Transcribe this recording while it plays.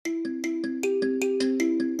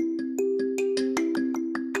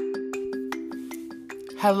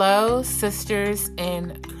Hello, sisters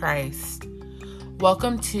in Christ.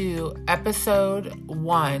 Welcome to episode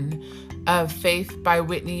 1 of Faith by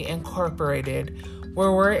Whitney Incorporated,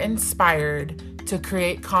 where we're inspired to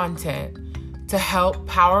create content to help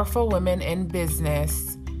powerful women in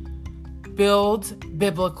business build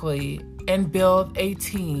biblically and build a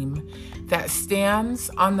team that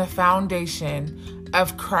stands on the foundation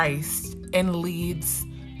of Christ and leads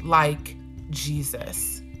like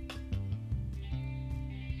Jesus.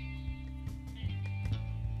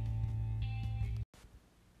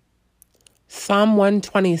 Psalm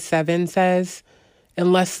 127 says,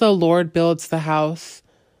 "Unless the Lord builds the house,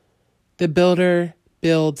 the builder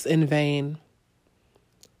builds in vain."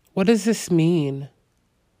 What does this mean?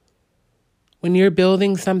 When you're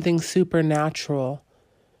building something supernatural,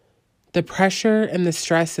 the pressure and the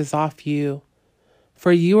stress is off you,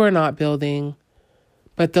 for you are not building,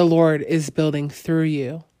 but the Lord is building through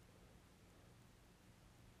you.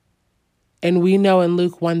 And we know in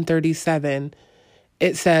Luke 1:37,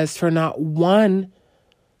 it says, "For not one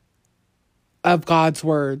of God's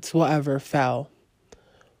words will ever fail."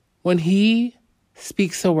 When he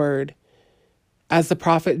speaks a word, as the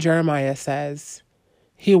prophet Jeremiah says,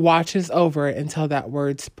 he watches over it until that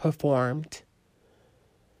word's performed.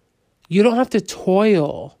 You don't have to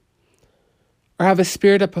toil or have a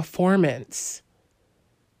spirit of performance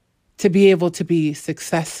to be able to be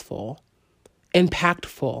successful,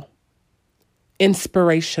 impactful,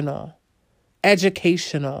 inspirational,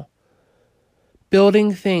 educational,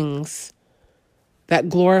 building things that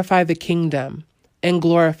glorify the kingdom and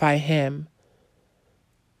glorify him.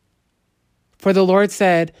 For the Lord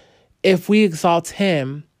said, if we exalt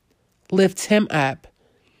him, lift him up,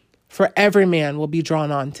 for every man will be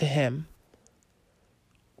drawn on to him.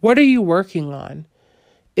 What are you working on?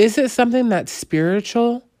 Is it something that's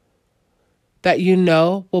spiritual that you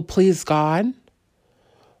know will please God?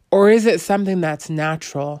 Or is it something that's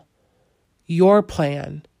natural? Your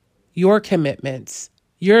plan, your commitments,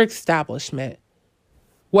 your establishment,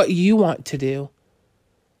 what you want to do,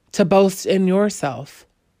 to boast in yourself,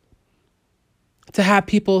 to have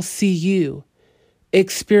people see you,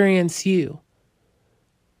 experience you.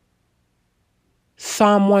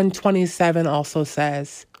 Psalm 127 also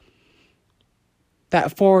says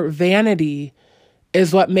that for vanity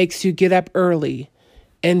is what makes you get up early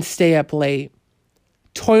and stay up late,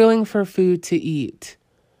 toiling for food to eat.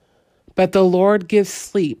 But the Lord gives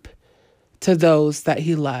sleep to those that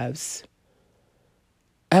he loves.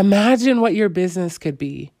 Imagine what your business could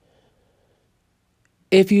be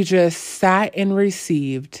if you just sat and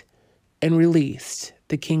received and released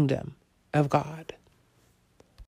the kingdom of God.